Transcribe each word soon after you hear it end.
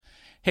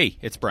Hey,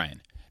 it's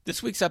Brian.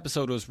 This week's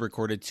episode was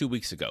recorded 2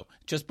 weeks ago,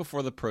 just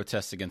before the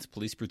protests against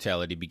police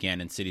brutality began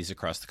in cities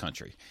across the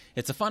country.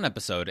 It's a fun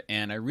episode,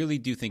 and I really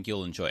do think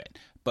you'll enjoy it.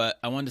 But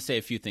I wanted to say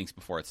a few things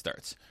before it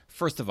starts.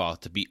 First of all,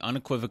 to be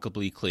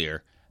unequivocally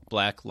clear,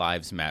 Black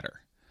Lives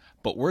Matter.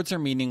 But words are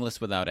meaningless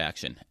without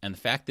action, and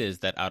the fact is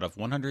that out of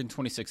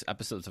 126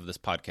 episodes of this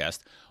podcast,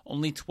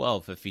 only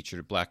 12 have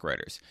featured Black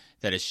writers.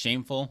 That is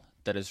shameful,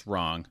 that is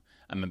wrong,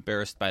 I'm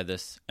embarrassed by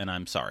this, and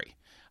I'm sorry.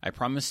 I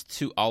promise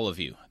to all of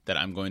you that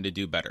I'm going to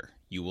do better.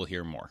 You will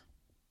hear more.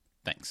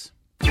 Thanks.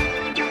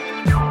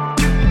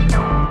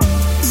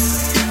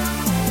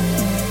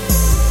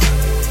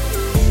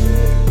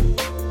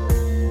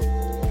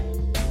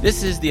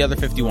 This is The Other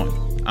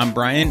 51. I'm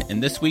Brian,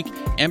 and this week,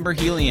 Amber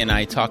Healy and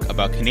I talk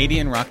about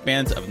Canadian rock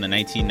bands of the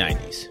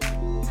 1990s.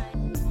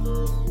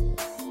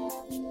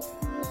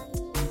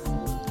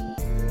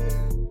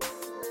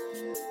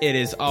 It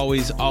is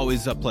always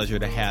a pleasure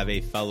to have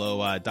a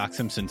fellow Doc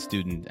Simpson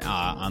student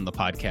on the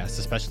podcast,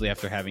 especially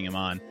after having him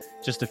on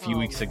just a few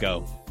weeks ago.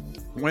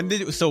 What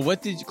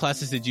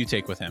classes did you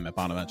take with him at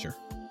Bonaventure?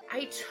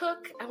 I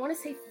took, I want to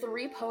say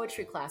 3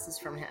 poetry classes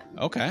from him.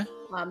 Okay.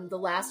 The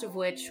last of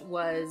which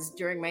was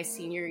during my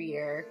senior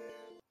year.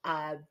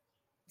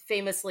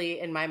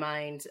 Famously, in my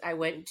mind, I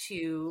went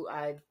to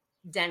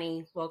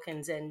Denny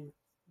Wilkins and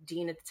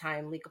Dean at the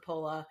time, Lee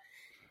Coppola,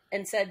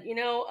 and said,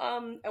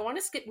 I want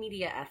to skip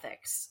media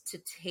ethics to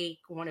take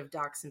one of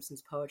Doc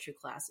Simpson's poetry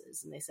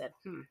classes. And they said,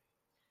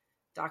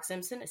 Doc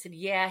Simpson? I said,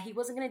 yeah, he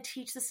wasn't going to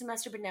teach this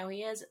semester, but now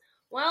he is.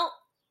 Well,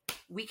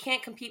 we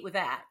can't compete with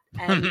that.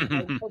 And I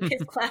took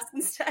his class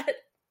instead.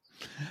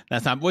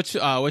 That's not, which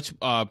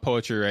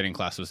poetry writing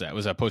class was that?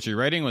 Was that poetry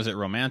writing? Was it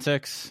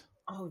romantics?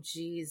 Oh,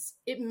 geez.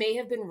 It may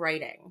have been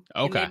writing.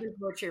 Okay. It may have been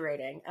poetry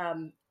writing.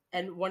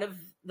 And one of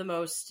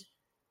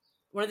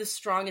the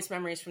strongest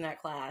memories from that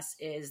class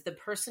is the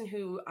person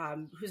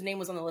whose name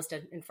was on the list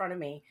in front of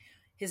me.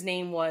 His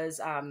name was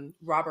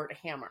Robert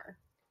Hammer.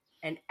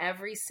 And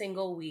every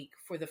single week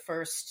for the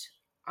first,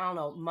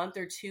 month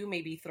or 2,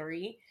 maybe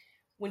 3,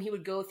 when he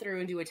would go through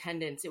and do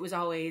attendance, it was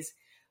always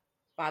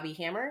Bobby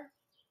Hammer,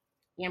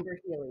 Amber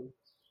Healy.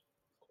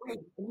 And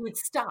he would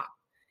stop.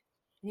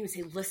 And he would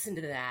say, listen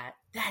to that.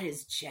 That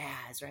is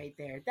jazz right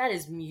there. That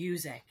is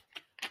music.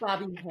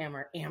 Bobby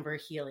Hammer, Amber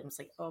Healy. I was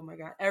like, oh my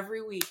God,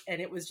 every week. And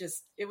it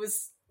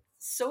was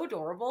so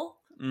adorable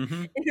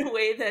in a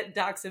way that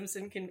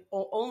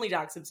only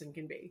Doc Simpson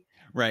can be.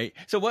 Right.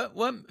 So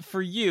what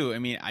for you, I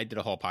mean, I did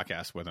a whole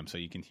podcast with him, so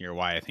you can hear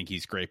why I think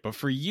he's great, but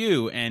for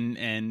you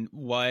and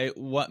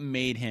what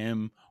made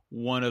him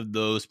one of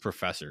those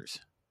professors?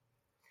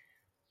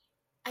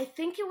 I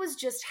think it was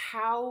just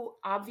how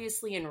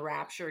obviously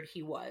enraptured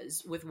he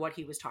was with what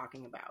he was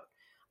talking about.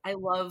 I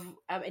love,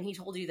 and he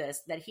told you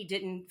this, that he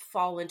didn't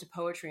fall into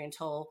poetry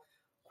until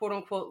quote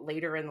unquote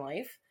later in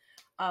life.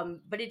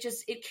 But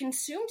it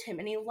consumed him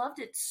and he loved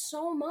it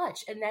so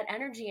much. And that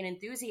energy and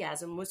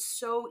enthusiasm was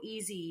so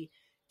easy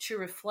to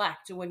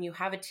reflect when you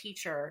have a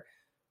teacher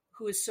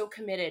who is so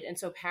committed and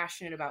so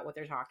passionate about what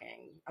they're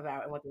talking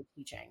about and what they're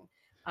teaching.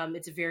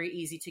 It's very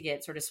easy to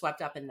get sort of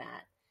swept up in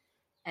that.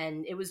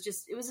 And it was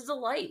a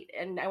delight.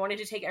 And I wanted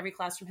to take every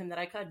class from him that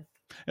I could.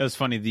 It was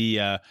funny.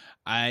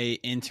 I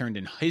interned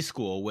in high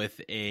school with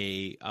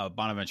a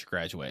Bonaventure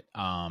graduate.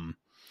 And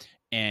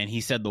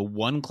he said the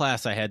one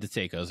class I had to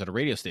take, I was at a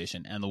radio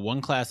station, and the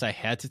one class I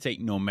had to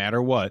take no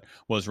matter what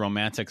was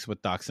romantics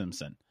with Doc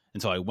Simpson.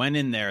 And so I went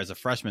in there as a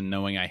freshman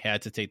knowing I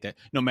had to take that.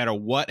 No matter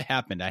what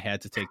happened, I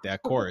had to take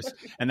that course.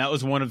 And that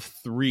was one of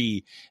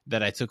 3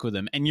 that I took with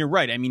him. And you're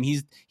right. I mean,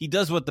 he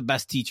does what the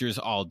best teachers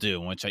all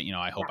do, which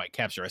I hope I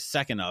capture a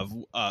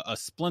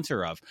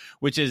splinter of,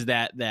 which is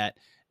that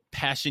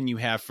passion you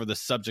have for the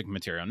subject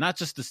material, not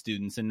just the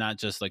students and not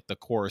just like the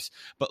course,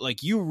 but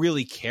like you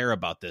really care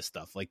about this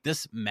stuff. Like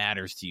this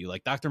matters to you.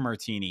 Like Dr.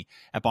 Martini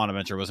at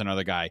Bonaventure was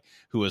another guy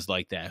who was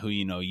like that, who,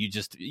 you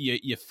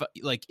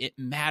like it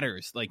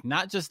matters. Like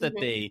not just that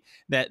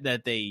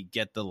they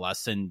get the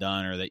lesson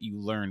done or that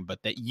you learn,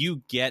 but that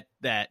you get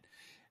that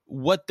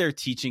what they're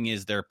teaching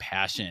is their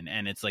passion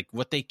and it's like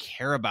what they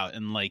care about.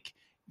 And like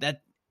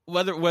that,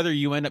 whether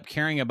you end up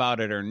caring about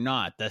it or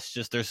not, that's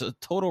just, there's a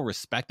total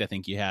respect I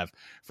think you have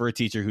for a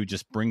teacher who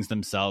just brings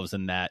themselves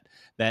and that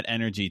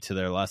energy to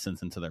their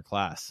lessons and to their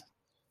class.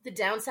 The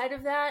downside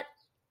of that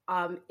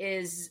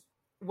is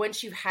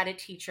once you've had a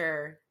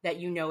teacher that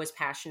is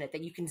passionate,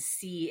 that you can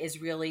see is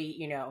really,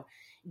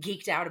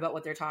 geeked out about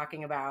what they're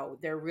talking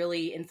about. They're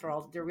really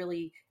enthralled. They're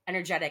really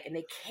energetic and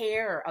they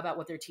care about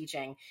what they're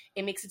teaching.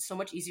 It makes it so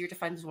much easier to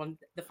find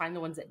the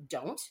ones that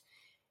don't.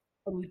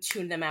 And you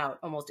tune them out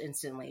almost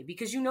instantly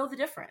because you know the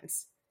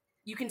difference.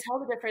 You can tell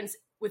the difference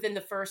within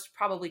the first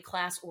probably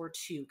class or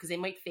 2 because they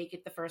might fake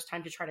it the first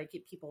time to try to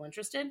get people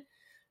interested.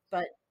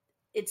 But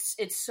it's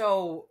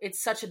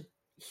such a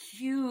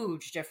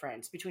huge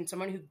difference between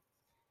someone who,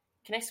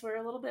 can I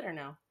swear a little bit or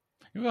no?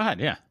 Go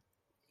ahead, yeah.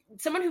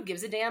 Someone who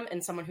gives a damn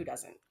and someone who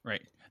doesn't.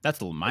 Right. That's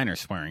a little minor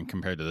swearing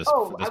compared to this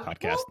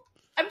podcast.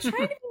 I'm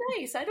trying to be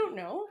nice. I don't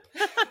know.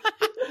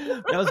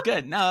 That was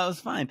good. No, that was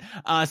fine.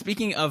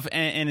 Speaking of,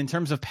 and in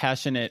terms of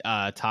passionate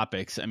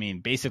topics, I mean,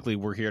 basically,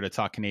 we're here to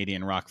talk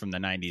Canadian rock from the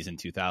 '90s and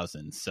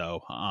 2000s.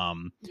 So,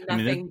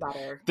 Nothing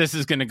better. This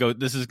is gonna go.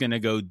 This is gonna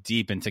go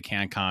deep into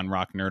CanCon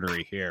rock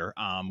nerdery here.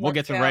 We'll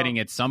get to writing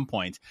at some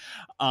point.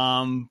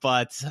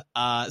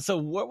 So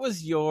what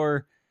was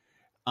your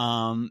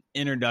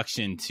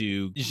introduction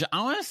to,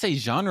 I want to say,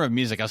 genre of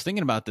music? I was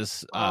thinking about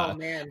this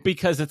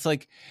because it's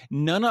like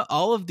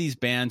all of these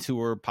bands who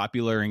were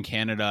popular in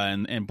Canada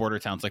and border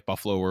towns like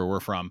Buffalo, where we're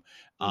from,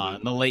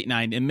 in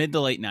the mid to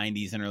late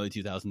 90s and early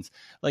 2000s,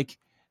 like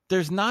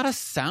there's not a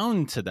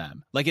sound to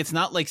them. Like it's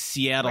not like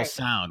Seattle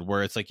sound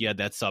where it's like you had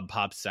that sub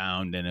pop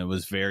sound and it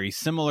was very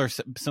similar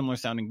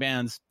sounding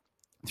bands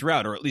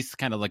throughout, or at least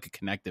kind of like a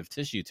connective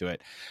tissue to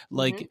it.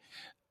 Like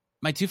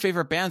my two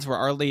favorite bands were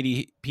Our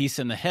Lady, Peace,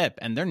 and the Hip,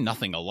 and they're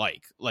nothing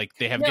alike. Like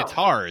they have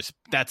guitars.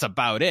 That's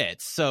about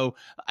it. So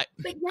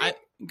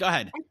go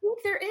ahead.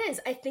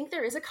 I think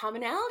there is a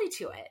commonality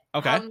to it.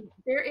 Okay.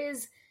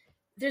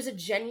 There's a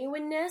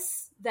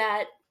genuineness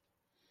that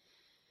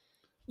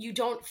you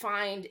don't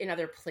find in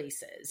other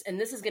places. And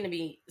this is going to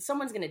be,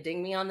 someone's going to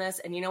ding me on this.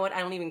 And you know what?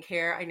 I don't even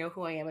care. I know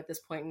who I am at this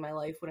point in my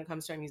life when it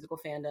comes to our musical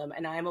fandom.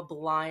 And I am a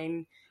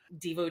blind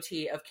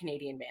devotee of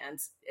Canadian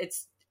bands.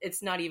 It's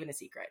not even a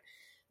secret.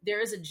 There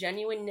is a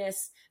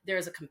genuineness, there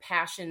is a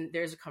compassion,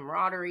 there's a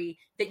camaraderie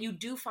that you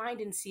do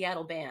find in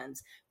Seattle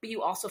bands, but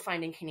you also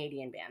find in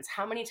Canadian bands.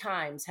 How many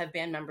times have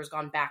band members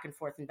gone back and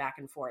forth,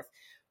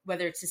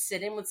 whether to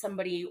sit in with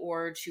somebody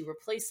or to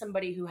replace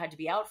somebody who had to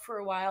be out for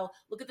a while?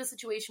 Look at the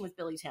situation with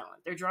Billy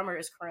Talent. Their drummer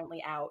is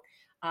currently out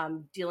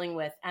dealing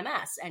with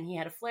MS, and he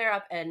had a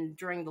flare-up, and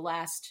during the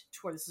last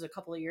tour, this is a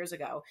couple of years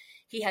ago,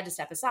 he had to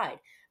step aside.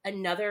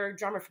 Another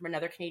drummer from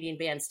another Canadian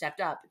band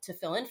stepped up to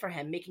fill in for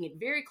him, making it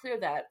very clear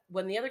that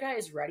when the other guy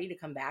is ready to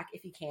come back,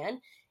 if he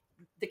can,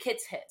 the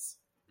kit's his.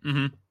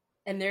 Mm-hmm.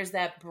 And there's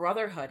that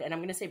brotherhood, and I'm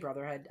going to say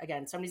brotherhood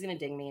again. Somebody's going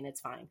to ding me, and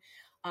it's fine.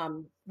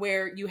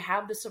 Where you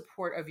have the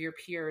support of your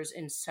peers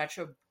in such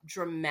a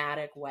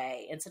dramatic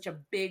way, in such a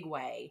big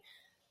way,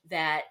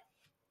 that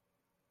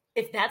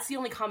if that's the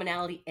only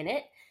commonality in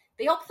it,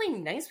 they all play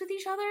nice with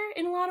each other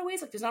in a lot of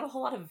ways. Like there's not a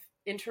whole lot of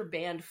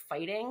interband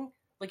fighting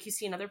like you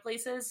see in other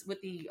places,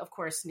 with the, of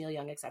course, Neil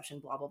Young exception,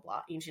 blah, blah,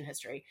 blah, ancient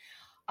history.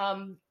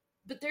 But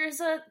this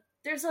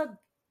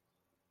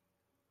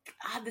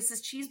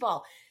is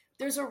cheeseball.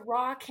 There's a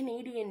raw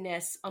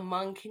Canadianness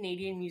among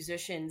Canadian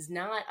musicians,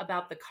 not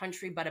about the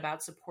country, but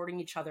about supporting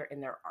each other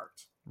in their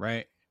art.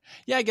 Right.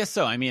 Yeah, I guess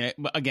so. I mean,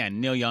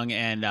 again, Neil Young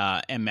and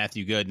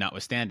Matthew Good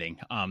notwithstanding,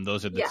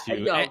 those are the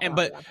two.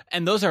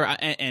 And those are,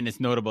 and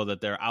it's notable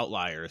that they're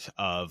outliers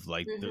of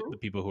like the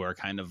people who are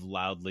kind of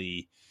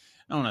loudly,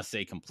 I don't want to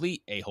say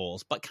complete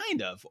a-holes, but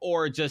kind of,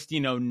 or just,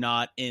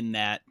 not in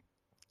that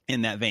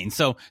vein.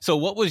 So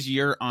what was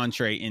your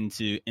entree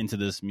into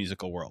this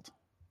musical world?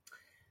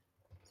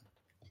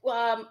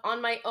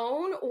 On my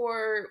own,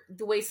 or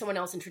the way someone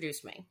else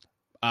introduced me?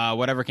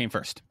 Whatever came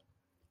first.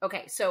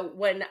 Okay. So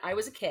when I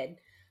was a kid,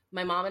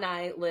 my mom and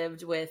I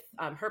lived with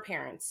her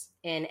parents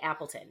in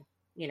Appleton,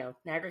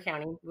 Niagara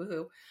County,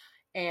 woohoo.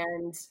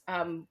 And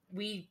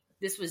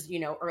this was,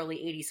 early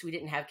 80s, so we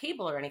didn't have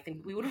cable or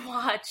anything. We would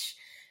watch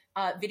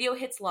Video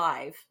Hits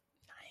Live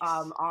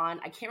on,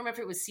 I can't remember if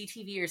it was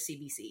CTV or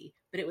CBC,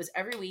 but it was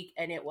every week,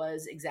 and it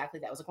was exactly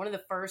that. It was like one of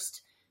the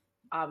first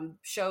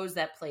shows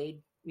that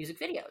played music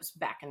videos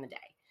back in the day.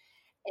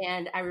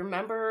 And I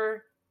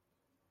remember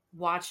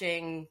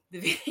watching the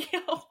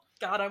video,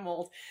 God, I'm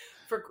old,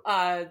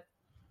 for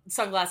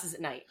Sunglasses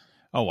at Night.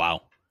 Oh,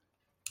 wow.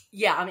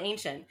 Yeah, I'm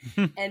ancient.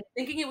 And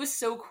thinking it was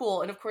so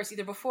cool. And of course,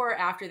 either before or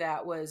after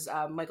that was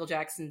Michael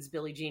Jackson's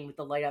Billie Jean with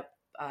the light up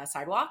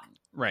sidewalk.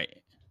 Right.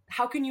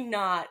 How can you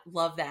not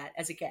love that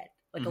as a kid,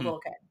 like a little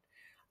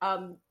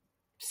kid?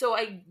 So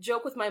I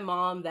joke with my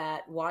mom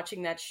that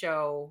watching that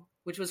show,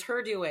 which was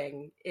her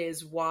doing,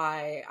 is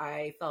why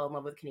I fell in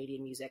love with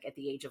Canadian music at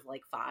the age of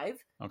like 5.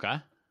 Okay.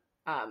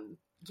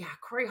 Yeah,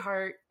 Corey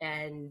Hart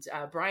and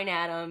Bryan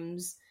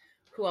Adams.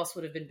 Who else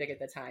would have been big at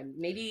the time?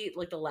 Maybe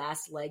like the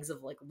last legs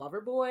of like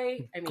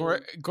Loverboy. I mean,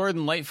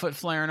 Gordon Lightfoot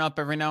flaring up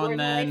every now and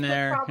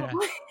then.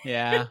 Probably.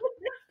 Yeah.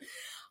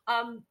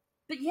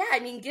 But yeah, I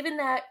mean, given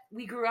that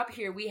we grew up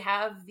here, we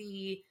have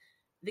the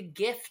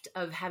gift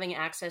of having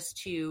access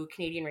to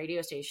Canadian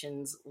radio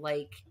stations,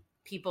 like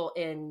people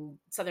in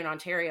Southern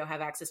Ontario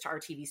have access to our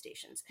TV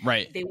stations.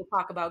 Right. They will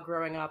talk about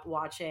growing up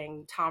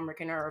watching Tom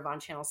Rick and Irv on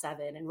Channel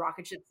 7 and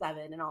Rocket Ship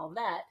 7 and all of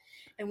that.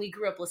 And we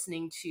grew up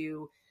listening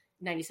to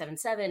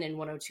 97.7 and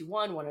 102.1,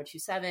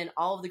 102.7,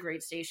 all of the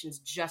great stations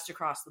just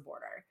across the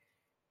border.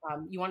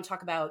 You want to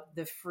talk about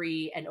the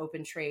free and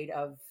open trade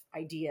of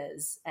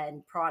ideas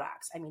and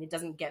products. I mean, it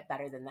doesn't get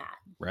better than that.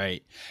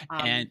 Right.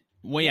 And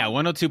well, yeah,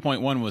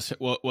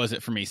 102.1 was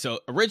it for me. So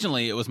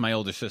originally it was my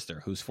older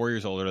sister, who's 4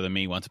 years older than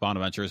me, went to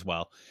Bonaventure as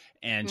well.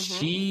 And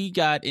she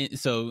got in.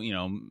 So,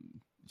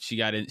 she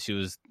got in, she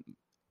was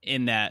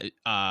in that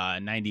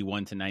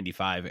 91 to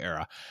 95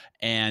 era.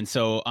 And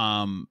so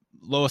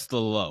Lois the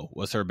Low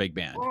was her big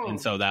band.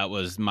 And so that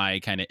was my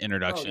kind of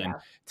introduction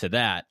to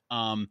that.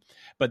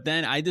 But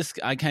then I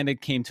kind of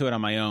came to it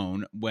on my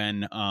own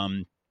when,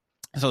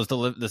 so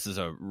this is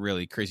a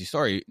really crazy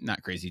story,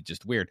 not crazy,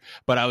 just weird.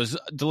 But I was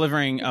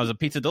a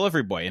pizza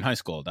delivery boy in high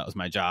school. That was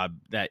my job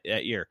that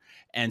year.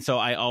 And so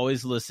I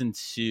always listened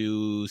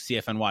to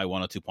CFNY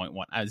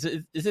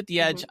 102.1. Is it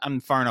The Edge? I'm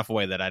far enough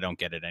away that I don't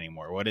get it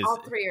anymore. What is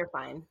All three are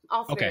fine.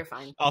 All three are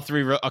fine. All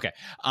three. Okay.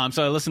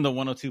 So I listened to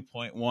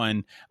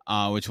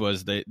 102.1, which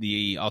was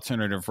the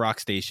alternative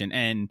rock station,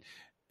 and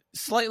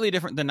slightly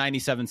different than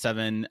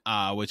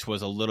 97.7, which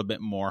was a little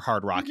bit more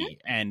hard rocky,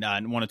 and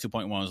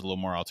 102.1 was a little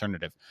more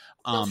alternative.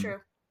 True.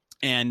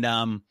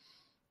 And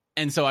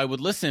so I would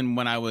listen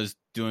when I was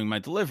doing my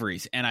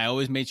deliveries, and I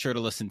always made sure to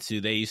listen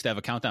to. They used to have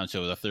a countdown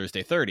show, the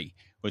Thursday 30,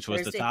 which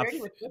was the top,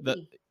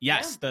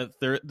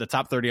 the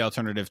top 30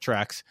 alternative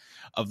tracks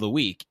of the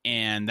week,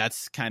 and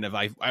that's kind of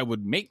I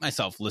would make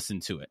myself listen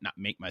to it, not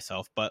make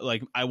myself, but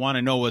like I want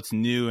to know what's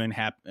new and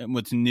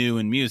what's new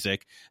in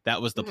music.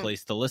 That was the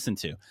place to listen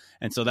to,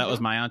 and so that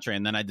was my entree.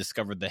 And then I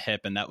discovered the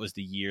hip, and that was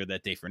the year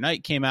that Day for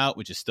Night came out,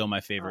 which is still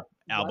my favorite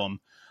album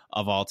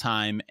of all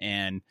time,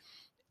 and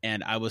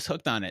I was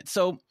hooked on it.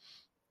 So,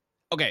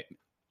 okay.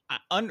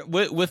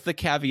 With the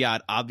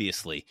caveat,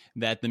 obviously,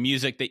 that the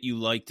music that you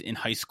liked in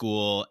high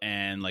school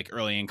and like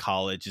early in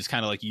college is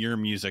kind of like your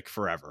music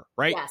forever,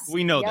 right? Yes.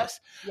 We know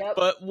this.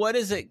 But what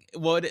is it?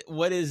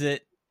 What is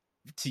it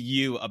to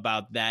you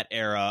about that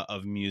era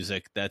of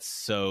music that's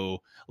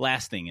so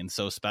lasting and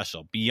so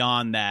special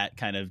beyond that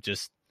kind of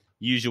just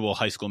usual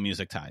high school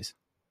music ties?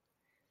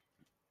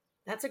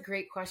 That's a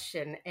great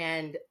question,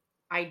 and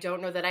I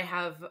don't know that I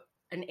have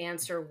an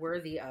answer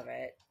worthy of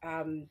it.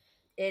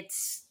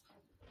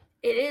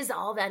 It is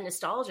all that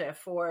nostalgia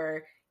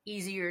for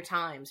easier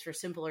times, for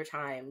simpler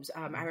times.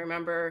 I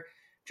remember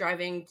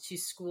driving to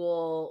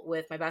school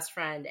with my best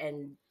friend,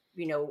 and,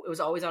 it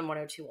was always on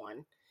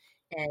 102.1,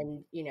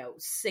 and,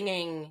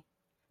 singing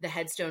the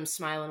Headstone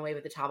Smile and Wave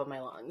at the top of my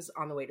lungs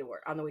on the way to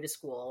work, on the way to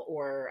school,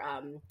 or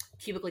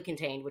Cubically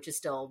Contained, which is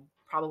still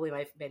probably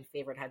my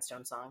favorite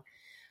Headstone song.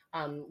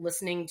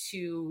 Listening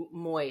to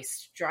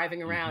Moist,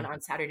 driving around on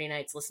Saturday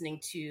nights,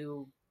 listening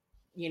to,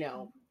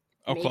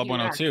 Club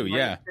 102,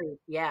 yeah.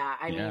 Yeah,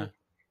 I mean,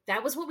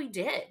 that was what we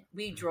did.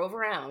 We drove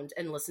around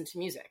and listened to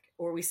music,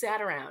 or we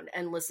sat around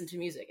and listened to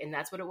music, and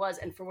that's what it was.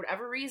 And for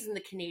whatever reason,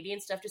 the Canadian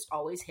stuff just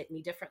always hit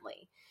me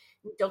differently.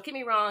 Don't get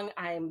me wrong,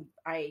 I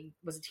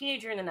was a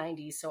teenager in the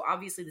 90s, so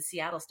obviously the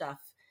Seattle stuff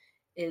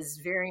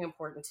is very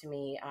important to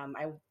me.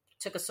 I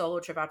took a solo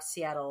trip out to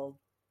Seattle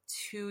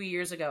 2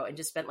 years ago and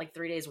just spent like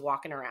 3 days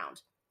walking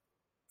around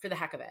for the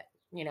heck of it,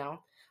 and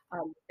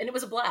it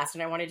was a blast,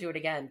 and I want to do it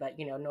again, but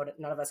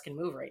none of us can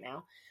move right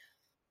now.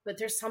 But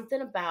there's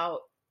something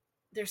about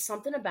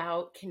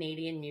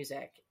Canadian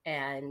music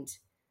and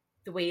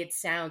the way it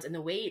sounds and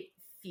the way it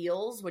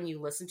feels when you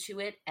listen to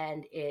it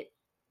and it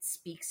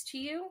speaks to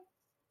you.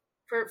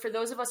 For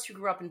those of us who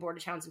grew up in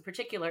border towns in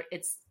particular,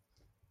 it's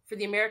for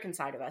the American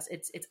side of us,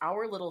 it's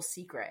our little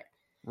secret.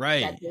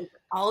 Right. That there's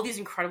all of these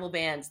incredible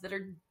bands that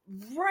are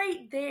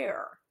right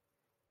there.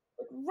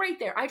 Right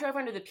there. I drive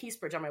under the Peace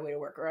Bridge on my way to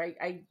work, or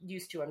I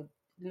used to. I'm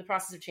in the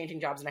process of changing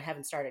jobs, and I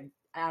haven't started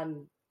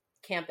on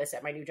campus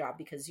at my new job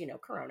because,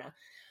 Corona.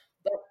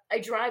 But I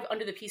drive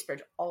under the Peace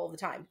Bridge all the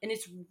time, and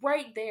it's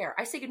right there.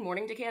 I say good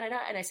morning to Canada,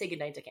 and I say good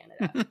night to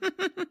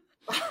Canada.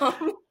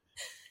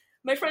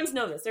 My friends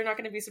know this. They're not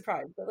going to be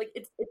surprised. But,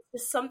 it's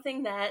just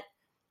something that,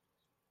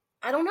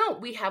 I don't know.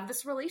 We have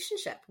this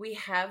relationship. We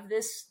have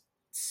this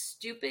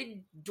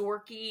stupid,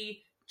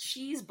 dorky,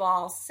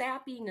 cheeseball,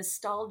 sappy,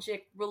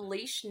 nostalgic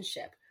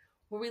relationship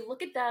where we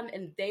look at them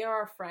and they are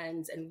our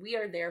friends and we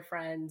are their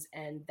friends,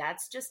 and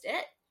that's just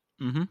it.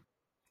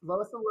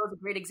 Lois and Low is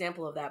a great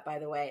example of that, by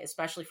the way,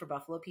 especially for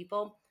Buffalo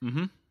people.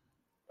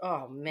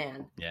 Oh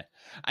man, yeah.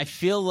 I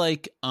feel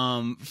like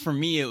for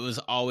me it was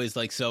always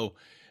like, so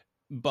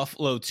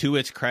Buffalo, to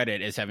its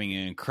credit, is having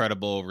an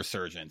incredible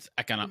resurgence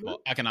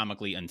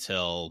economically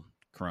until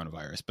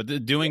coronavirus,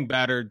 but doing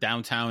better.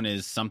 Downtown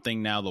is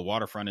something now. The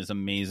waterfront is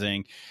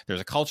amazing.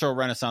 There's a cultural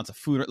renaissance of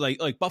food.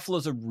 Like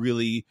Buffalo's a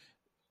really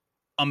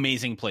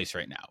amazing place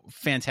right now.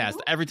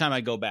 Fantastic. Every time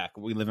I go back,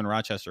 we live in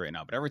Rochester right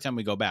now, but every time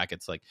we go back,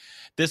 it's like,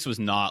 this was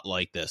not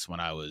like this when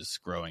I was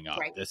growing up.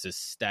 Right. This is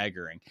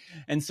staggering.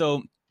 And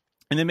so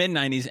in the mid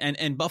 90s,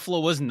 and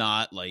Buffalo was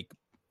not like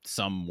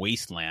some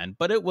wasteland,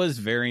 but it was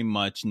very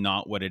much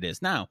not what it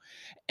is now.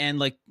 And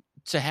like,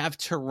 to have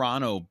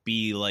Toronto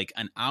be like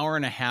an hour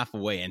and a half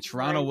away, and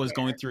Toronto was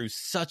going through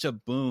such a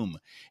boom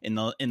in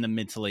the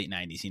mid to late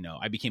 90s.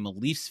 I became a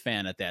Leafs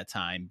fan at that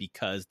time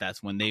because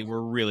that's when they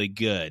were really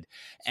good.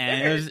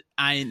 And it was,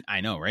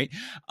 I know, right?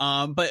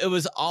 But it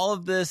was all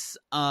of this.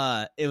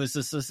 It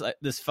was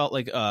this felt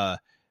like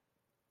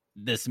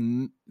this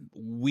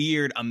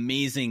weird,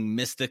 amazing,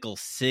 mystical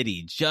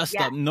city just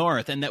up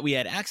north, and that we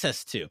had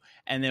access to.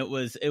 And it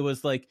was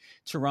like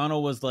Toronto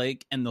was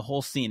like, and the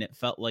whole scene, it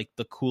felt like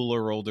the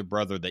cooler older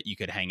brother that you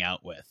could hang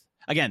out with.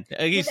 Again,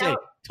 like you say,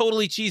 Without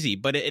totally cheesy,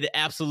 but it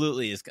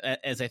absolutely is.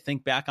 As I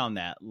think back on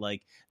that,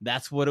 like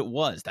that's what it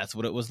was. That's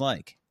what it was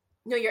like.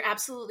 No, you're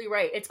absolutely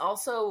right. It's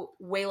also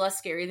way less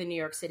scary than New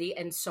York City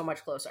and so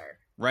much closer.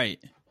 Right.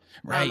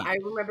 Right. I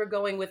remember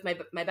going with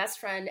my best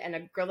friend and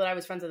a girl that I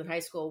was friends with in high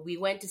school. We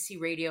went to see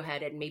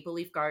Radiohead at Maple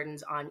Leaf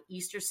Gardens on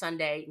Easter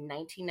Sunday,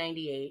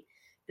 1998.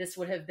 This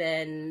would have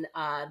been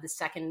the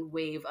second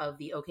wave of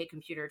the OK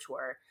Computer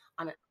tour.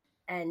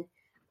 And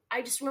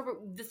I just remember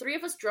the three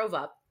of us drove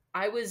up.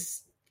 I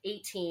was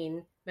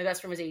 18. My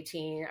best friend was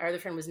 18. Our other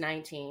friend was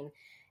 19.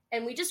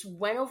 And we just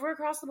went over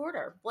across the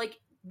border. Like,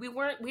 we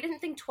didn't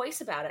think twice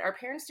about it. Our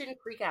parents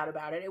didn't freak out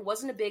about it. It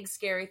wasn't a big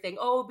scary thing.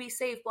 Oh, be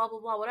safe, blah, blah,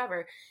 blah,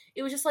 whatever.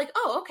 It was just like,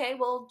 oh, okay,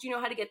 well, do you know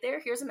how to get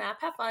there? Here's a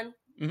map. Have fun.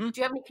 Mm-hmm. Do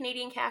you have any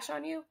Canadian cash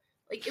on you?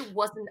 Like, it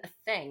wasn't a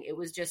thing. It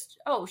was just,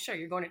 oh, sure,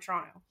 you're going to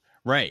Toronto.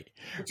 Right.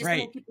 Which is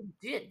something people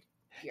did.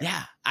 Here.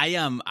 Yeah.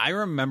 I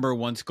remember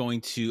once going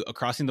to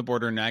crossing the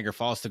border in Niagara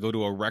Falls to go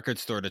to a record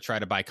store to try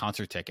to buy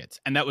concert tickets.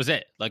 And that was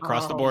it. Like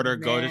cross the border,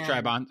 go to try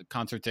buy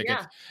concert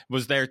tickets. Yeah.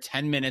 Was there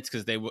 10 minutes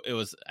because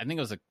I think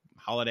it was a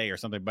holiday or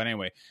something. But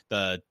anyway,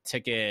 the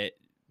ticket,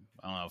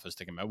 I don't know if it was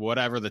ticket,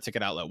 whatever, the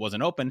ticket outlet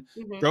wasn't open.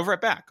 Mm-hmm. Drove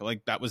right back.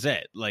 Like that was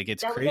it. Like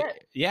it's crazy.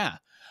 Yeah.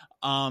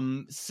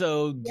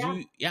 So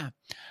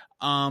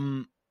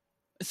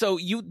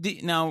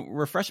now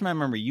refresh my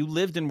memory. You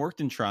lived and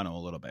worked in Toronto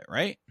a little bit,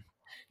 right?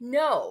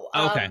 No.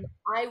 Okay.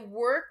 I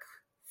work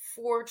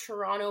for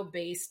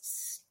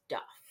Toronto-based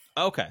stuff.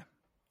 Okay.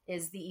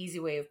 Is the easy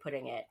way of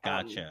putting it.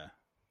 Gotcha.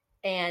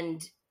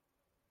 And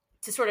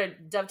to sort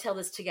of dovetail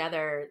this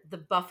together, the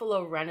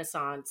Buffalo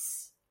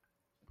Renaissance,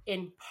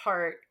 in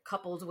part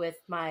coupled with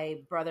my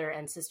brother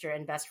and sister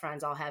and best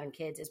friends all having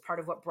kids, is part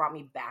of what brought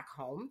me back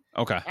home.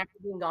 Okay. After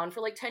being gone for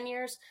like 10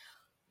 years.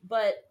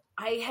 But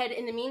I had,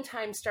 in the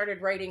meantime,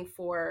 started writing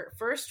for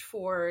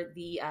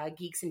the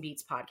Geeks and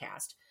Beats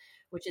podcast,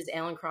 which is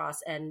Alan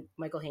Cross and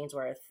Michael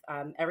Hainsworth,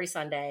 every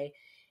Sunday.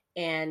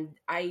 And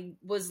I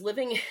was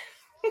living,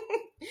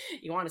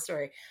 you want a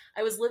story?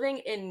 I was living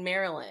in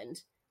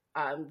Maryland,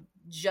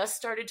 just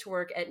started to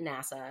work at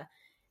NASA,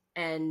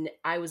 and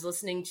I was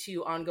listening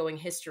to Ongoing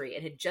History.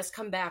 It had just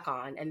come back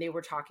on, and they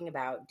were talking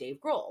about Dave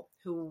Grohl,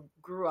 who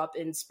grew up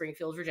in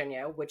Springfield,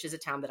 Virginia, which is a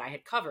town that I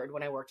had covered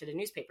when I worked at a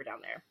newspaper down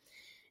there.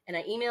 And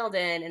I emailed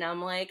in, and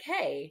I'm like,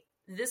 hey,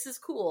 this is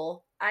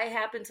cool. I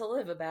happen to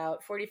live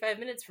about 45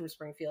 minutes from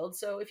Springfield.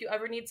 So if you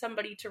ever need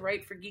somebody to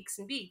write for Geeks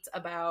and Beats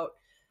about,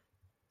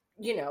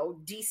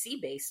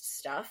 DC based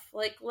stuff,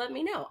 like, let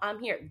me know.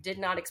 I'm here. Did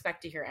not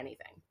expect to hear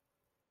anything.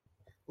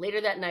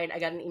 Later that night, I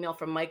got an email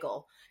from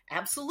Michael.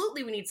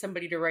 Absolutely, we need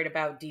somebody to write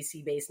about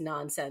DC based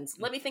nonsense.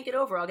 Let me think it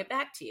over. I'll get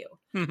back to you.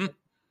 Mm-hmm.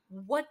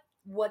 What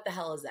the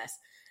hell is this?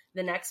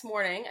 The next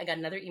morning, I got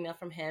another email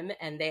from him,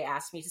 and they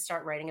asked me to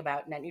start writing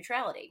about net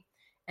neutrality.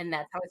 And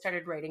that's how I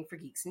started writing for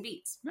Geeks and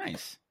Beats.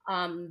 Nice.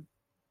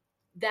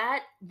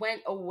 That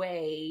went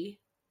away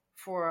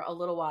for a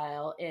little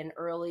while in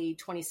early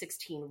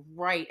 2016,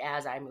 right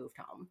as I moved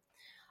home.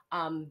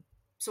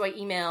 So I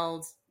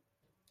emailed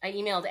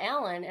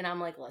Alan, and I'm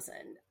like,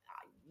 listen,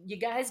 you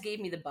guys gave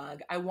me the bug.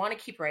 I want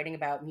to keep writing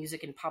about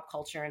music and pop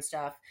culture and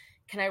stuff.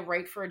 Can I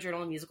write for a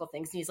journal of musical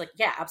things? And he's like,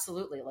 yeah,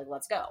 absolutely. Like,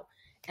 let's go.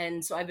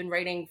 And so I've been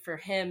writing for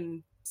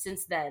him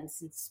since then,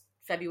 since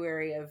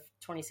February of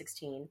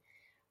 2016.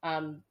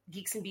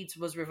 Geeks and Beats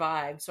was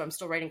revived, so I'm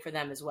still writing for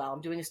them as well.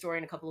 I'm doing a story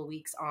in a couple of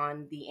weeks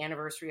on the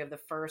anniversary of the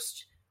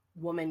first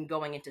woman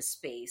going into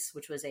space,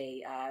 which was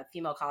a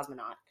female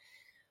cosmonaut.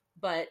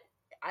 But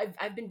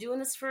I've been doing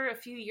this for a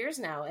few years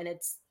now, and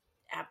it's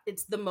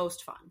the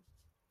most fun.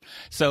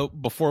 So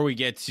before we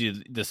get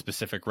to the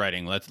specific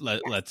writing,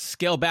 let's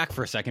scale back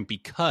for a second,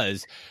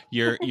 because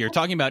you're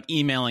talking about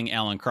emailing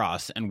Alan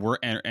Cross and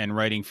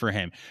writing for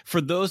him. For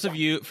those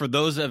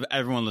of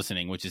everyone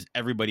listening, which is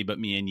everybody but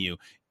me and you,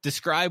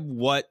 describe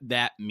what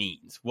that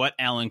means, what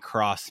Alan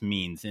Cross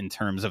means in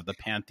terms of the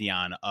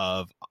pantheon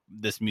of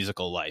this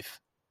musical life.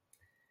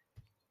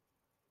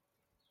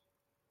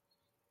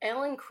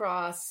 Alan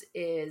Cross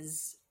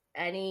is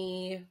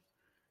any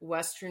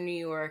Western New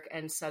York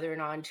and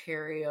Southern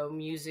Ontario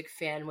music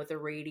fan with a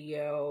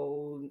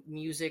radio,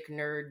 music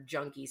nerd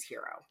junkies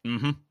hero.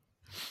 Mm-hmm.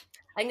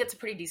 I think that's a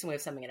pretty decent way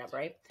of summing it up,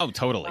 right? Oh,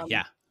 totally.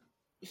 Yeah.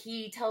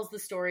 He tells the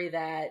story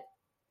that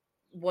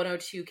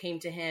 102 came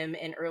to him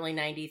in early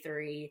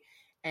 93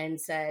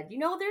 and said,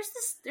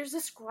 there's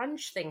this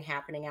grunge thing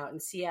happening out in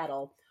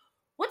Seattle.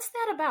 What's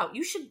that about?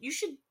 You should do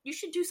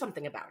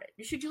something about it.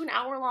 You should do an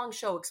hour-long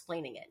show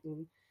explaining it.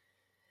 And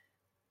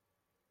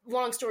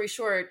long story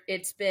short,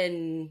 it's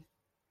now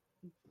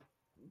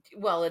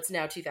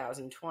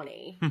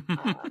 2020.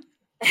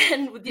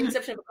 And with the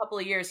exception of a couple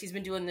of years, he's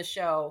been doing the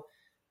show,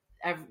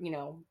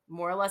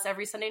 more or less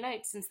every Sunday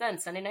night since then.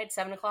 Sunday night,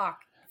 7:00.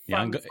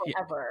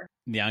 Forever.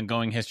 The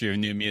ongoing history of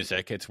new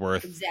music. It's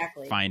worth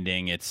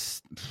finding.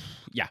 It's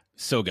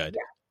so good.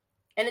 Yeah.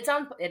 And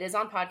it is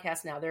on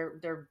podcast now.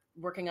 They're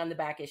working on the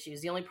back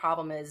issues. The only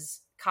problem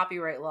is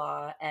copyright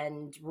law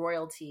and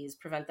royalties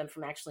prevent them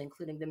from actually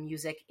including the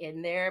music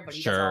in there. But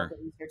he does all the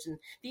research, and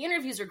the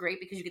interviews are great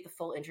because you get the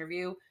full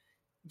interview.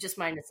 just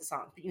minus the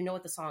song, but you know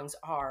what the songs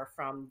are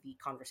from the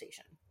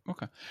conversation.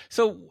 Okay.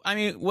 So, I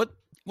mean,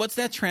 what's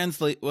that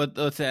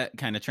what's that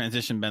kind of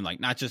transition been like?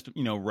 Not just,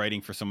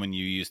 writing for someone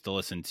you used to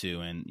listen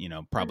to and,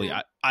 probably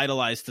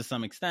idolize to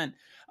some extent.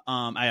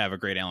 I have a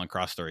great Alan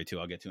Cross story too.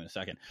 I'll get to in a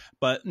second.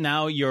 But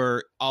now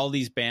you're all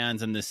these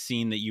bands and this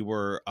scene that you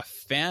were a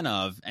fan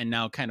of, and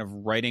now kind of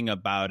writing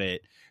about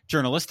it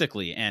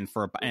journalistically and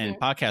and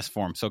podcast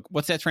form. So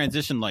what's that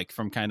transition like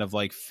from kind of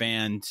like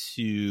fan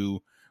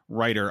to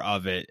writer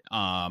of it,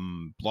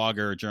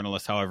 blogger,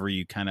 journalist, however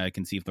you kind of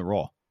conceive the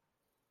role?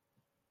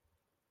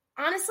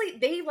 Honestly,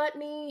 they let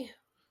me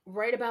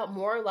write about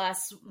more or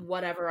less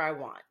whatever I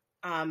want.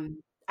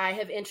 I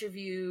have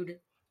interviewed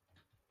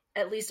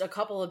at least a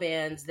couple of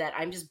bands that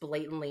I'm just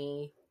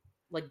blatantly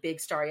like big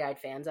starry-eyed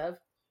fans of.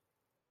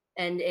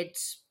 And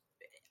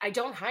I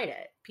don't hide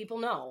it. People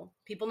know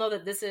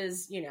that this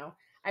is,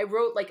 I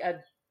wrote like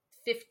a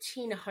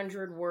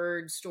 1,500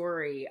 word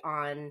story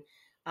on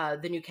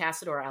the new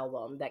Cassador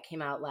album that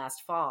came out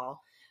last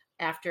fall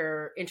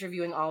after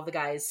interviewing all the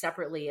guys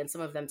separately and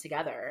some of them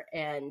together.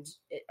 And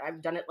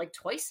I've done it like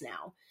twice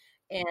now.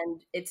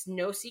 And it's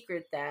no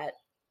secret that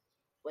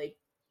like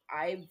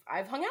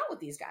I've hung out with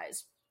these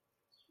guys,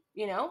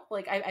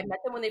 like I met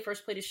them when they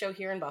first played a show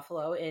here in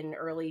Buffalo in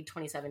early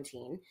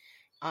 2017.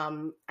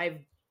 I've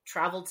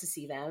traveled to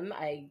see them.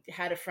 I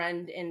had a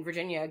friend in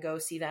Virginia go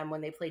see them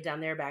when they played down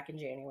there back in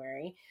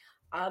January.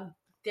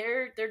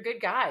 They're good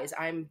guys.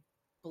 I'm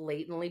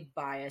blatantly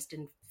biased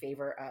in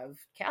favor of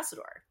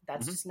Cassador.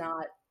 That's just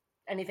not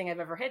anything I've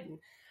ever hidden.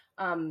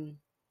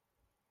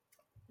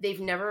 They've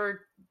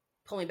never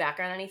pulled me back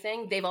on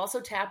anything. They've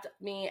also tapped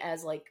me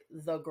as like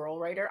the girl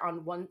writer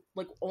on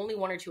only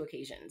one or two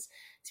occasions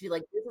to be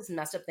like, there's this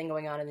messed up thing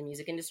going on in the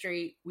music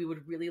industry. We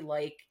would really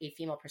like a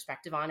female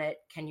perspective on it.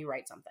 Can you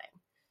write something?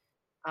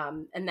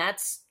 And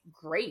that's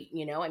great.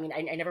 I mean,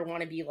 I never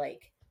want to be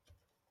like,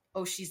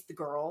 oh, she's the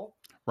girl.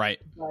 Right.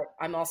 But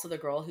I'm also the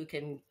girl who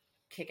can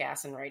kick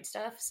ass and write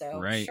stuff.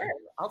 So sure,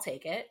 I'll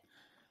take it.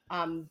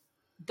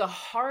 The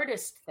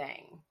hardest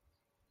thing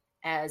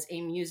as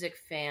a music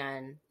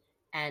fan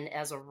and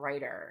as a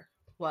writer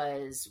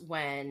was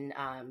when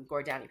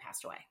Gord Downie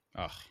passed away.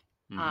 Oh.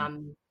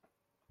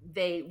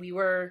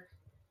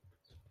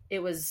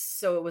 It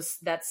was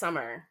that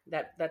summer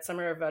of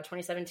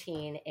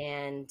 2017,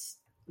 and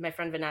my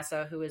friend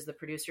Vanessa, who is the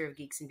producer of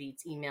Geeks and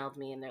Beats, emailed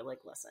me and they're like,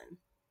 listen,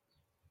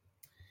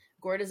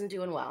 Gord isn't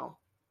doing well,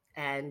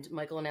 and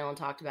Michael and Alan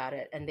talked about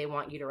it, and they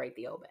want you to write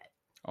the obit.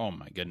 Oh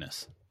my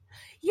goodness.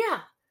 Yeah.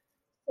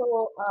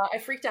 So I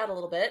freaked out a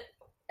little bit,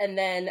 and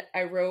then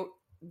I wrote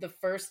the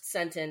first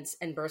sentence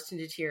and burst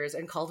into tears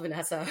and called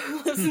Vanessa,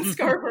 who lives in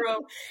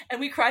Scarborough, and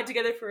we cried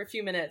together for a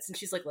few minutes. And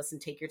she's like, listen,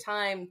 take your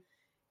time.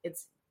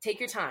 Take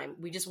your time.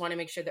 We just want to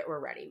make sure that we're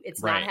ready.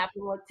 It's not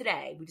happening like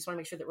today. We just want to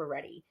make sure that we're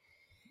ready.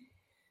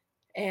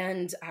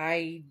 And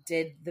I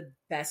did the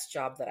best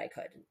job that I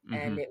could.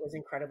 And it was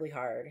incredibly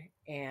hard.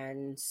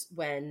 And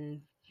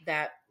when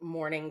that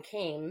morning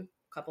came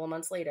a couple of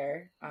months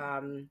later,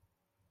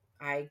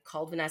 I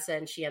called Vanessa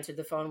and she answered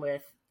the phone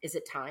with, is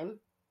it time?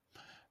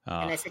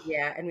 And I said,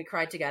 yeah. And we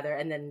cried together,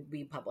 and then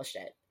we published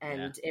it.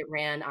 And it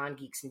ran on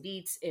Geeks and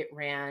Beats. It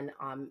ran,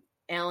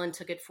 Alan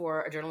took it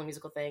for a Journal of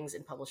Musical Things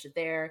and published it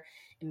there.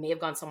 It may have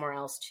gone somewhere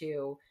else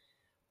too,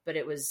 but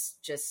it was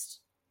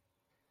just,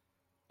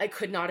 I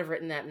could not have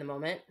written that in the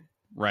moment.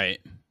 Right.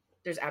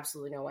 There's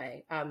absolutely no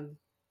way.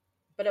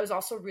 But I was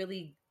also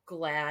really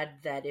glad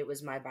that it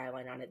was my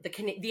byline on it.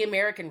 The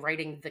American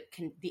writing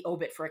the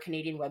obit for a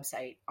Canadian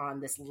website on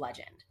this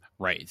legend.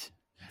 Right.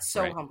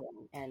 So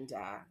humbling. And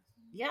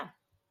yeah.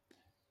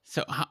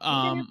 So,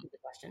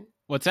 question.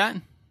 What's that?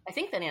 I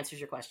think that answers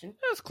your question.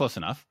 That was close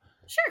enough.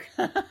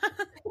 Sure.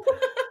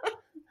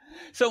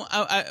 So,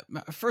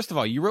 first of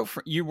all, you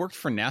worked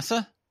for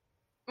NASA?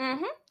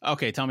 Mm-hmm.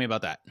 Okay, tell me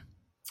about that.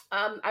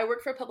 I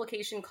work for a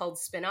publication called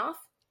Spinoff.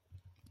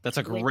 That's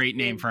a great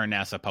name for a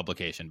NASA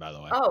publication, by the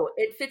way. Oh,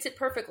 it fits it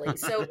perfectly.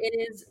 So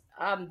it is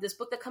this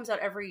book that comes out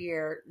every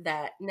year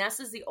that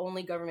NASA is the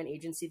only government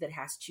agency that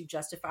has to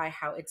justify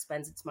how it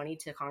spends its money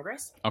to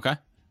Congress. Okay.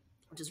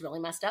 Which is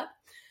really messed up.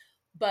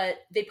 But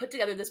they put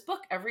together this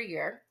book every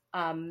year,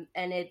 and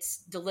it's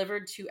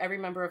delivered to every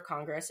member of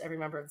Congress, every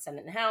member of the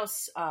Senate and the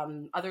House,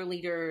 other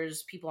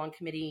leaders, people on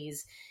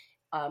committees.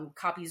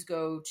 Copies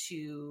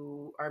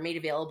are made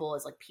available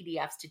as like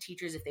PDFs to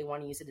teachers if they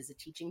want to use it as a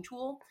teaching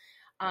tool.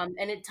 And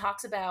it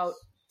talks about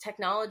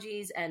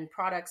technologies and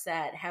products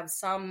that have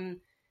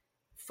some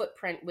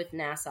footprint with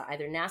NASA.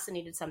 Either NASA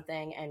needed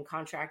something and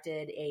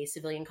contracted a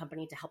civilian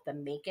company to help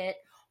them make it,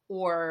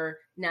 or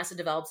NASA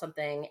developed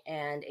something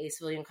and a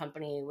civilian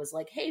company was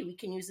like, hey, we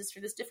can use this for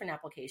this different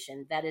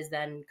application that is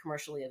then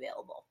commercially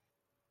available.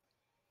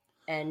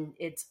 And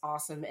it's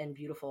awesome and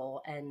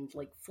beautiful and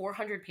like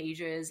 400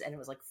 pages, and it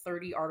was like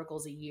 30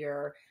 articles a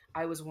year.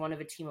 I was one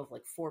of a team of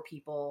like 4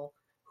 people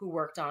who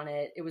worked on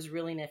it. It was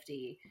really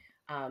nifty.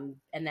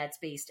 And that's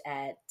based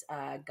at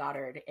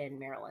Goddard in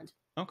Maryland.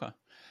 Okay.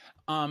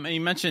 And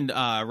you mentioned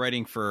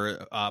writing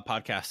for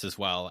podcasts as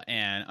well.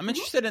 And I'm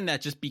interested in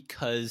that just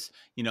because,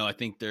 I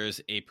think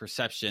there's a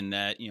perception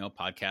that,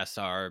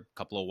 podcasts are a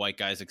couple of white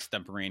guys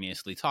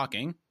extemporaneously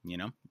talking,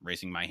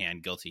 raising my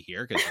hand guilty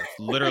here because that's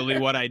literally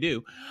what I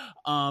do.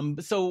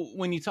 So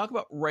when you talk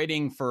about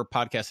writing for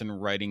podcasts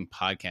and writing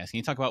podcasts, can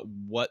you talk about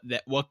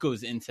what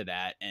goes into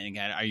that? And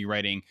again,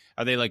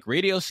 are they like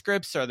radio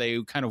scripts? Are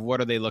they kind of,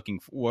 what are they looking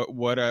for?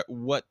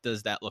 What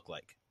does that look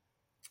like?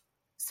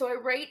 So I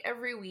write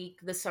every week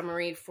the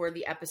summary for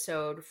the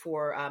episode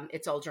for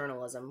It's All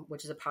Journalism,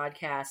 which is a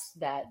podcast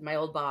that my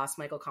old boss,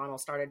 Michael Connell,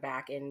 started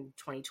back in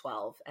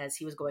 2012 as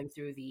he was going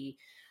through the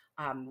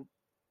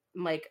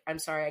Mike, I'm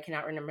sorry, I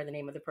cannot remember the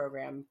name of the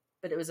program,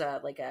 but it was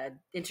a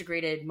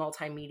integrated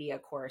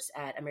multimedia course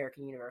at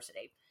American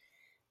University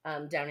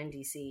down in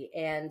DC.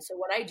 And so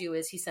what I do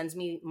is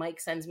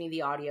Mike sends me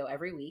the audio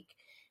every week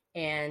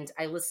and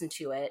I listen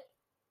to it.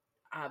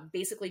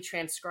 Basically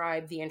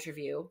transcribe the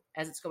interview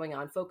as it's going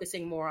on,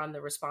 focusing more on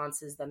the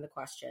responses than the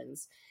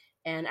questions.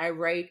 And I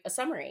write a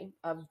summary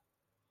of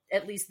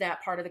at least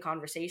that part of the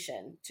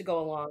conversation to go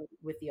along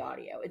with the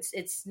audio.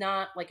 It's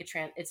not like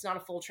it's not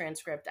a full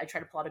transcript. I try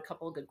to plot a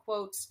couple of good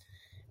quotes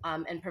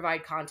and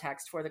provide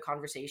context for the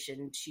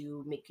conversation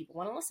to make people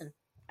want to listen.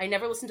 I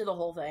never listen to the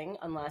whole thing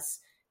unless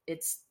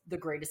it's the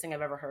greatest thing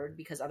I've ever heard,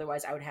 because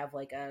otherwise I would have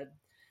like a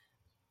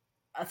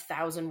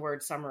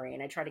 1,000-word summary,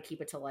 and I try to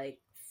keep it to like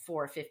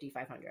 450,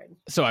 500.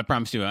 So I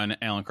promised you an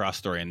Alan Cross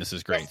story, and this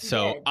is great. Yes,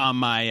 so on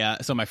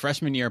my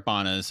freshman year at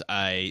Bonas,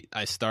 I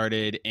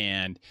started,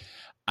 and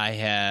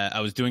I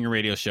was doing a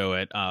radio show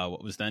at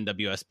what was then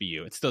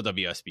WSBU. It's still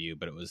WSBU,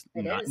 but it was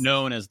not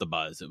known as The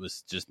Buzz. It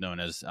was just known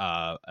as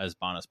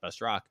Bonas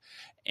Best Rock.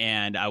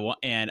 And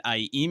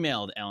I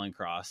emailed Alan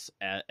Cross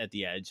at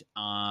the Edge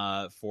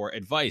for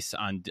advice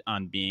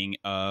on being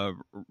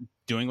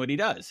doing what he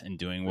does and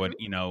doing what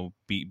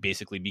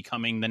basically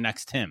becoming the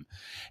next him,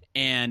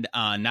 and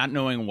not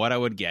knowing what I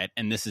would get.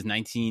 And this is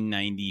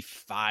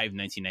 1995,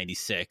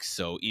 1996,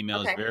 so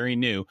email is very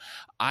new.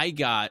 I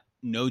got,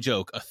 no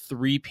joke, a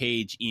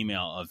 3-page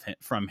email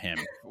from him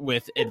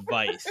with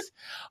advice.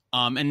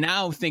 And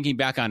now thinking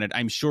back on it,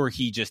 I'm sure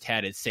he just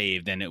had it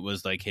saved and it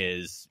was like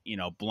his,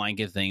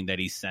 blanket thing that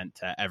he sent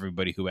to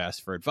everybody who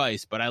asked for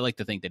advice. But I like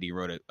to think that he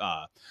wrote it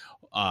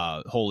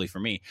wholly for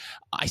me.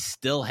 I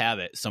still have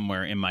it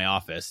somewhere in my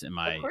office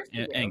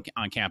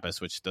on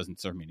campus, which doesn't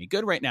serve me any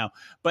good right now.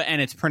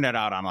 And it's printed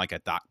out on like a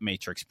dot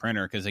matrix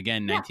printer because,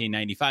 again,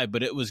 1995.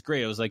 But it was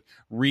great. It was like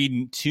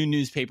reading 2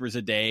 newspapers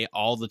a day,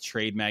 all the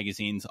trade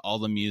magazines, all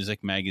the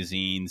music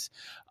magazines.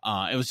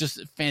 It was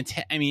just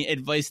fantastic. I mean,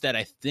 advice that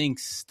I think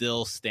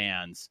still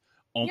stands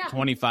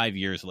 25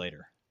 years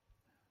later.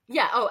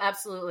 Yeah. Oh,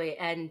 absolutely.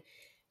 And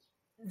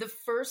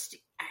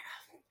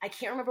I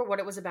can't remember what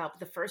it was about,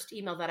 but the first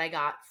email that I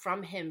got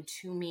from him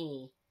to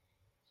me,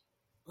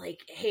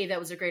 like, hey, that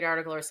was a great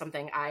article or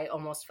something, I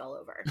almost fell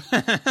over.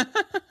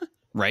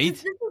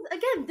 Right.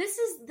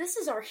 This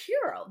is our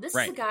hero. This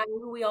is a guy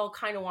who we all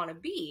kind of want to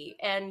be.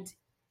 And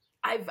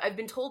I've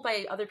been told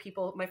by other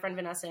people, my friend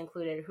Vanessa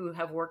included, who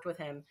have worked with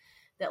him,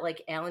 that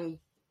like Alan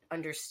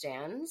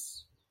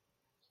understands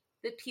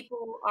that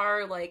people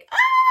are like, oh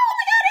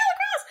my God, Alan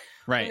Cross,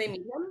 when they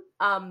meet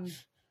him.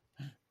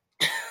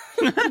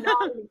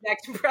 Not an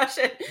exact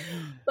impression,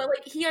 but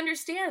like he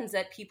understands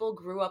that people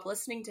grew up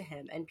listening to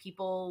him and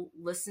people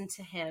listen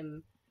to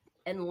him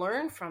and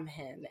learn from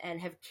him and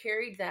have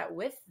carried that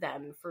with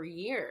them for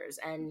years.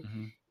 And,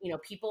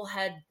 people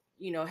have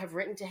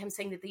written to him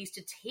saying that they used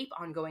to tape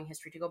ongoing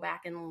history to go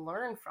back and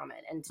learn from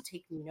it and to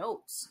take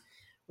notes,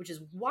 which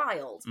is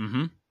wild.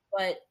 Mm-hmm.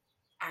 But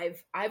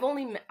I've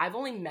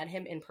only met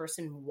him in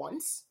person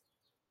once.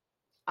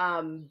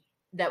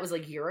 That was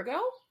like a year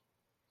ago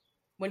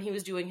when he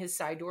was doing his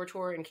side door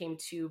tour and came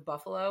to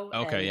Buffalo.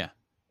 Okay.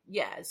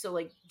 Yeah. So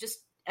like just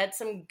at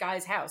some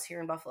guy's house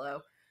here in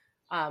Buffalo,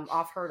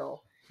 off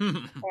Hurdle.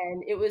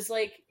 And it was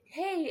like,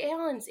 hey,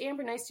 Alan, it's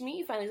Amber. Nice to meet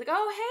you finally. He's like,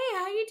 oh, hey,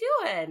 how you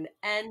doing?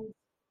 And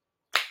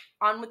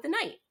on with the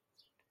night,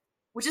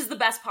 which is the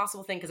best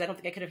possible thing, because I don't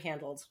think I could have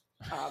handled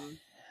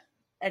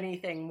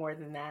anything more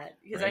than that,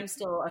 because I'm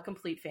still a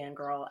complete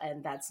fangirl,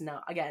 and that's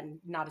not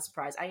a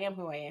surprise. I am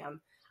who I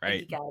am. I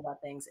geek out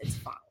about things. It's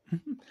fine.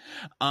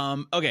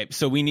 Okay,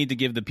 so we need to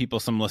give the people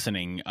some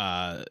listening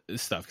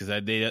stuff, because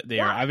they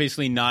are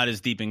obviously not as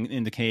deep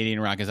into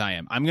Canadian rock as I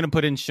am. I'm going to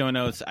put in show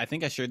notes. I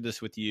think I shared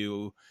this with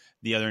you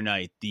the other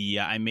night.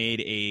 I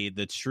made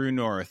the True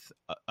North.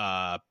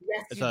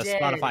 It's a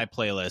Spotify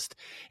playlist.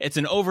 It's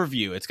an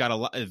overview. It's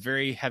got a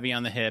very heavy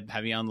on the hip,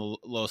 heavy on the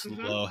lowest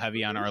low,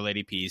 heavy on Our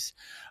Lady Peace.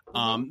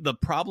 The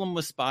problem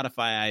with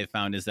Spotify I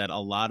found is that a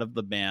lot of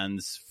the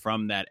bands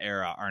from that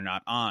era are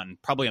not on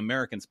probably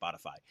American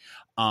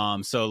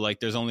Spotify. So like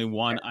there's only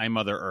one I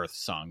Mother Earth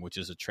song, which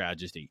is a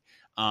tragedy.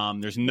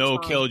 There's no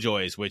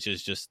Killjoys, which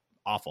is just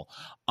awful.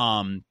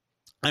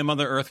 I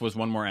Mother Earth was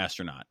One More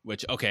Astronaut,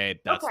 which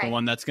that's the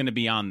one that's going to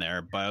be on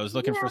there. But I was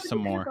looking for some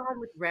more. Gone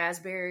with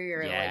Raspberry,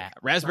 or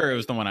Raspberry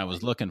was the one I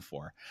was looking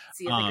for.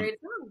 See, it's a great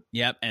song.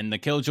 Yep. And the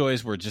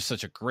Killjoys were just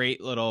such a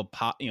great little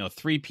pop,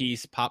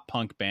 3-piece pop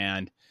punk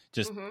band.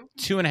 Just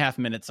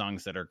 2.5-minute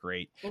songs that are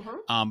great.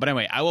 But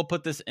anyway, I will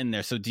put this in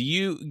there. So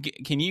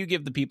can you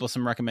give the people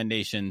some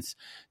recommendations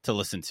to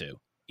listen to?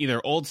 Either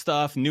old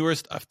stuff, newer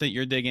stuff that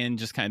you're digging,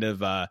 just kind of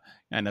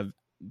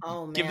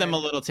give them a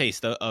little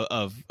taste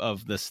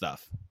of this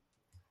stuff.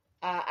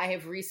 I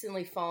have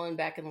recently fallen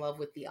back in love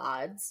with The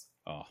Odds.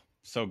 Oh,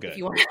 so good.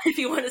 If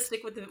you want to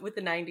stick with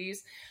the 90s,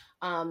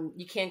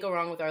 you can't go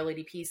wrong with Our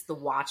Lady Peace. The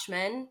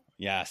Watchmen.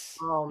 Yes.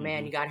 Oh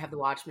man, you got to have the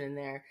Watchmen in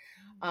there.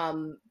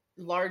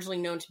 Largely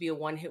known to be a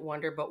one-hit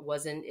wonder, but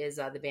wasn't, is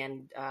the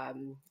band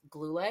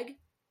Glue Leg.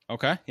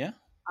 Okay, yeah.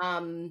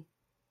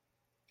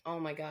 Oh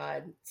my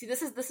God. See,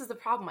 this is the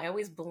problem. I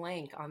always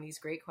blank on these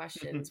great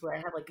questions where I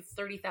have like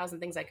 30,000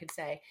 things I could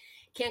say.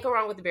 Can't go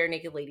wrong with the Bare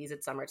Naked Ladies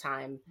at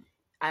Summertime.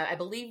 I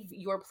believe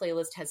your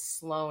playlist has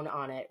Sloan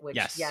on it, which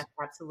yes,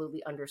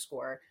 absolutely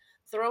underscore.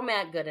 Throw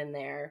Matt Good in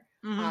there.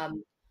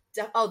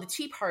 The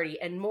Tea Party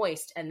and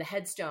Moist and the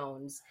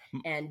Headstones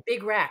and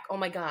Big Rack. Oh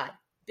my God.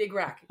 Big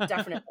Rack,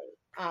 definitely.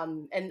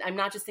 And I'm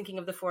not just thinking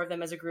of the four of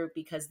them as a group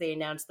because they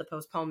announced the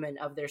postponement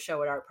of their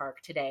show at Art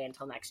Park today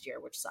until next year,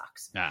 which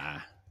sucks.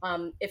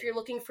 If you're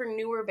looking for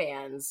newer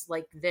bands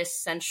like this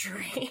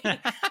century,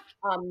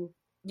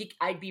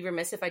 I'd be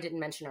remiss if I didn't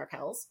mention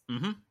Arkells.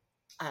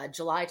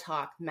 July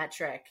Talk,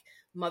 Metric,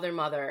 Mother,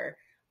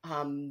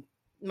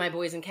 My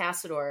Boys in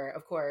Cassador,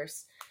 of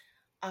course.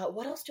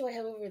 What else do I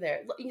have over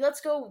there?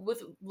 Let's go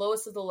with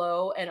Lowest of the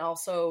Low and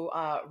also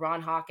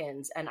Ron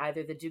Hawkins and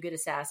either the Do-Good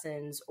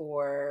Assassins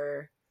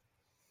or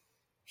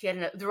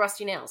the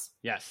Rusty Nails.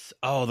 Yes.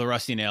 Oh, the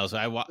Rusty Nails.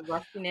 The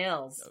Rusty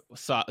Nails.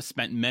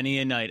 Spent many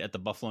a night at the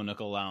Buffalo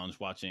Nickel Lounge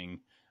watching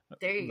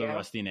the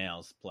Rusty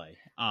Nails play.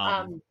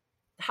 Hot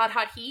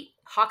Hot Heat,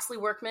 Hawksley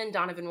Workman,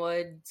 Donovan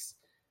Woods.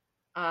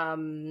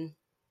 That's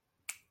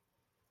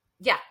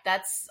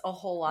a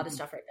whole lot of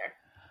stuff right there.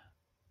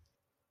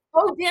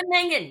 Oh,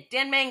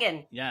 Dan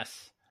Mangan.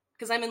 Yes.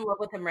 Because I'm in love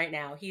with him right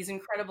now. He's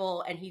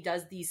incredible, and he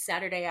does these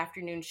Saturday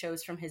afternoon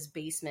shows from his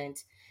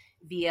basement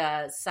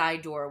via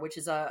Side Door, which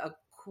is a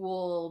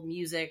cool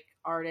music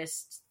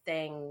artist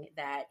thing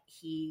that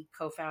he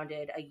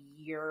co-founded a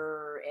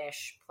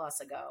year-ish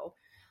plus ago.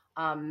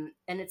 And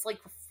it's like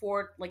a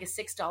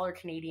 $6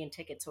 Canadian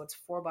ticket, so it's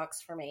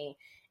 $4 for me.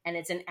 And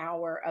it's an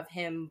hour of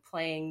him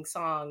playing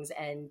songs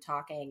and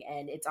talking,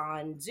 and it's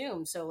on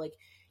Zoom. So like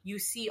you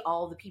see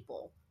all the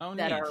people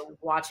that are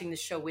watching the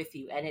show with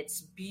you, and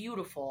it's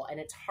beautiful and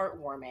it's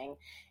heartwarming.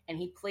 And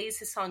he plays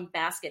his song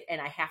Basket,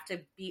 and I have to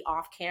be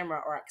off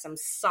camera or because I'm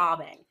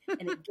sobbing,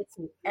 and it gets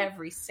me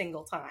every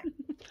single time.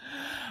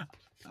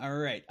 All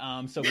right.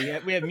 So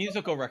we have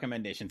musical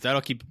recommendations.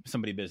 That'll keep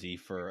somebody busy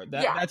for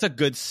that. Yeah. That's a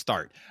good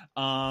start.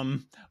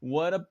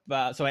 What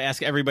about, so I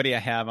ask everybody I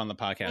have on the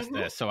podcast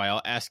this, so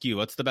I'll ask you,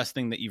 what's the best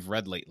thing that you've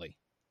read lately?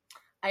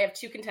 I have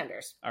two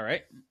contenders. All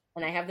right.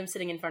 And I have them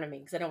sitting in front of me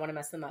because I don't want to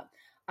mess them up.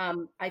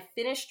 I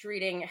finished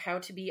reading How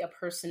to Be a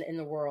Person in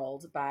the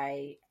World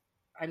by,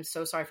 I'm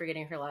so sorry for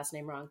getting her last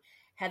name wrong,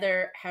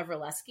 Heather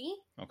Havrilesky.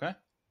 Okay.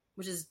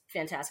 Which is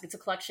fantastic. It's a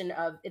collection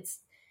of, it's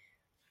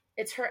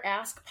her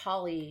Ask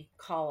Polly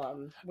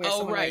column. Where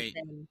someone writes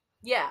in.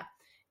 Yeah.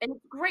 And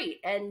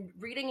great. And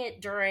reading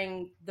it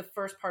during the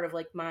first part of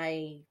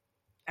I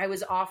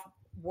was off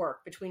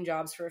work between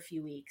jobs for a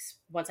few weeks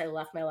once I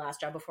left my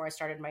last job before I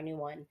started my new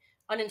one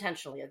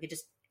unintentionally. It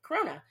just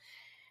Corona.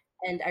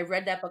 And I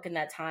read that book in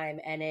that time,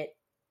 and it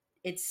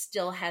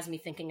still has me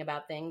thinking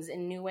about things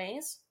in new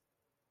ways,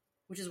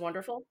 which is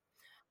wonderful.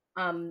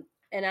 And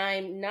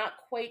I'm not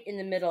quite in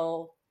the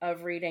middle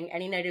of reading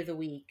Any Night of the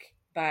Week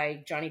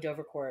by Johnny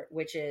Dovercourt,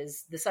 which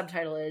is, the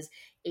subtitle is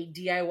A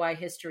DIY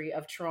History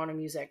of Toronto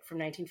Music from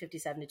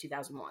 1957 to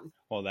 2001.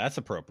 Well, that's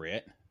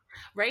appropriate.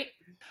 Right?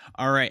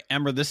 All right,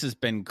 Amber, this has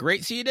been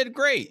great. So you did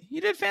great.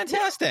 You did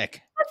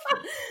fantastic.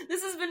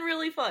 This has been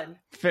really fun.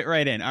 Fit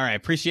right in. All right.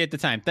 Appreciate the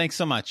time. Thanks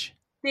so much.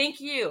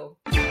 Thank you.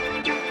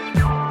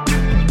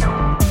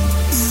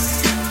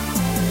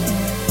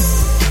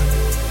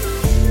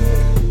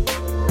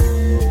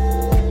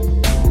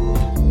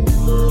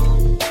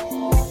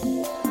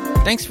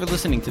 Thanks for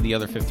listening to The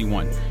Other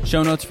 51.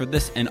 Show notes for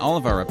this and all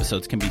of our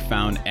episodes can be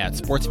found at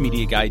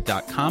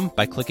sportsmediaguide.com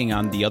by clicking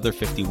on the Other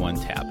 51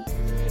 tab.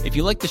 If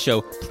you like the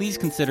show, please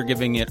consider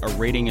giving it a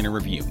rating and a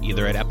review,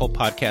 either at Apple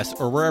Podcasts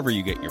or wherever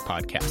you get your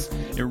podcasts.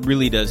 It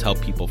really does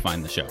help people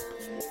find the show.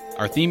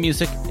 Our theme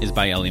music is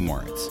by Ellie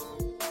Moritz.